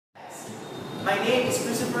My name is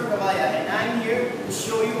Christopher Cavalla and I'm here to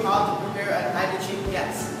show you how to prepare a hydrogen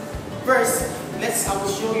gas. First, I will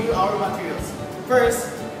show you our materials.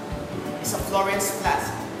 First is a fluorescent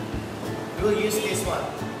flask. We will use this one.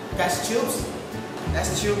 Gas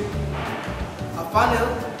tube, a funnel,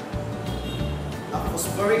 a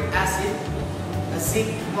phosphoric acid, a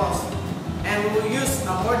zinc moss, and we will use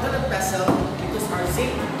a mortar and pestle because our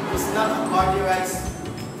zinc is not carbonized.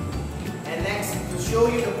 And next, to show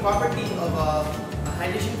you the property of a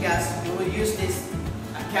hydrogen gas, we will use this,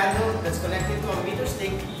 a candle that's connected to a meter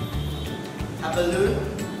stick, a balloon,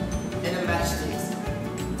 and a matchstick.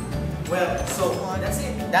 Well, so that's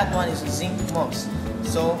it. That one is zinc moss.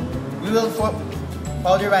 So we will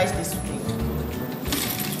powderize this thing.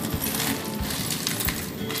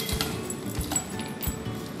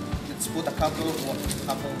 Let's put a couple.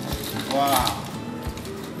 Wow.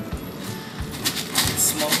 It's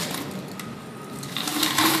smoking.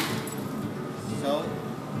 So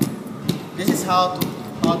this is how to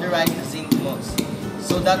powderize the zinc moss,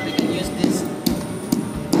 so that we can use this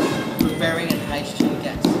preparing a hydrogen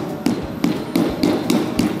gas.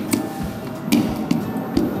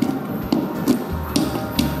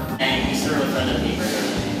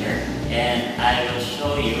 And I will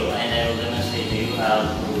show you and I will demonstrate to you how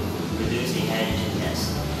to produce a hydrogen gas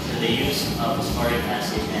through the use of phosphoric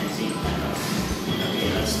acid and zinc metal. Okay,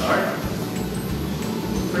 let's start.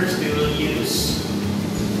 First, we will use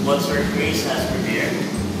what Sir Grace has prepared,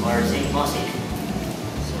 or zinc mossy.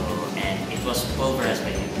 And it was pulverized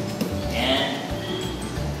by him. And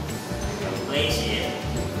we'll place it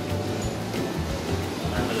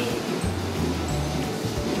on our balloon.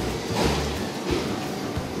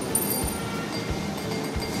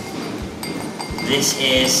 This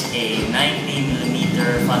is a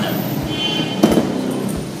 90mm funnel.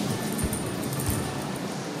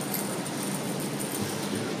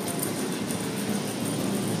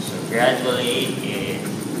 So gradually it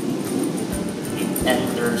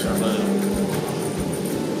enters our balloon.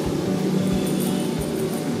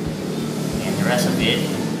 And the rest of it,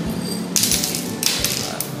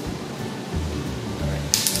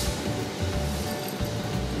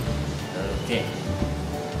 okay.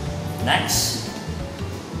 Next,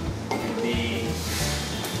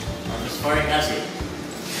 phosphoric acid.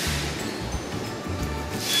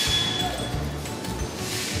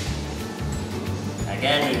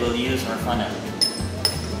 Again, we will use our funnel.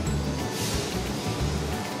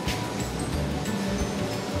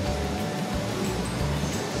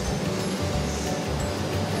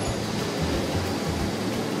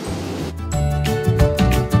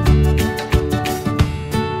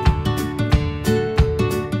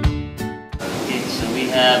 Okay, so we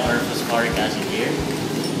have our phosphoric acid here.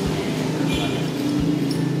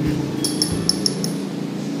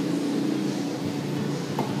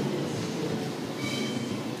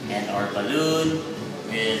 And our balloon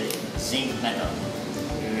with zinc metal.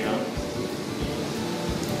 Here we go.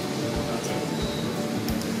 Okay.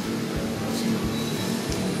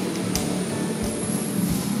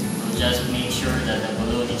 We'll just make sure that the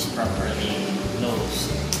balloon is properly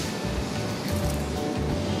closed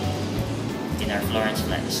in our fluorescent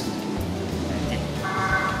flask. Okay.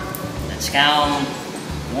 Let's count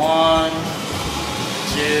 1,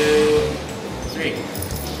 2, 3.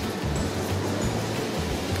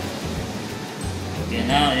 Okay,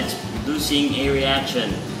 now it's producing a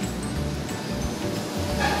reaction.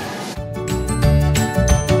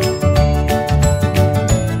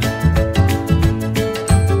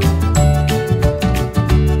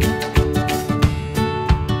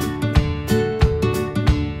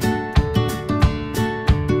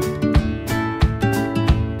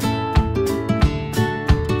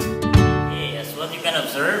 Okay, as what you can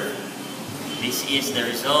observe, this is the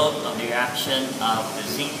result of the reaction of the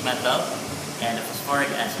zinc metal and the phosphoric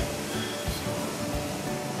acid.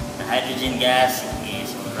 The hydrogen gas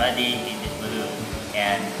is already in this balloon,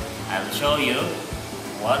 and I will show you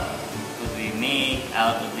what could we make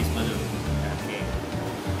out of this balloon. Okay,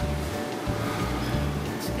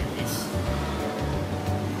 let's get this.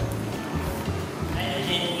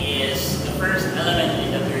 Hydrogen is the first element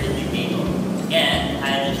in the periodic table, and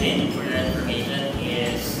hydrogen, for your information,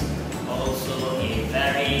 is also a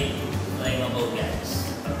very